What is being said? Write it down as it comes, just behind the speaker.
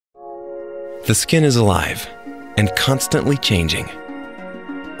The skin is alive and constantly changing.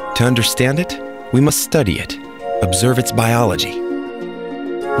 To understand it, we must study it, observe its biology.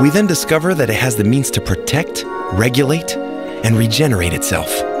 We then discover that it has the means to protect, regulate, and regenerate itself.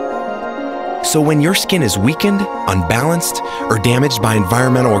 So when your skin is weakened, unbalanced, or damaged by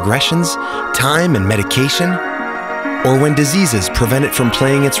environmental aggressions, time and medication, or when diseases prevent it from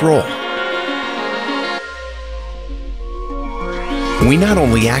playing its role, we not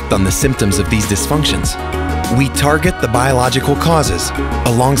only act on the symptoms of these dysfunctions, we target the biological causes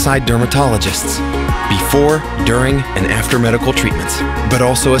alongside dermatologists before, during, and after medical treatments, but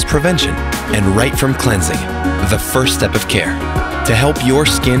also as prevention and right from cleansing, the first step of care, to help your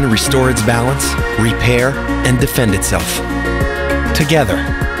skin restore its balance, repair, and defend itself. Together,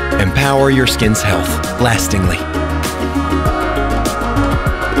 empower your skin's health lastingly.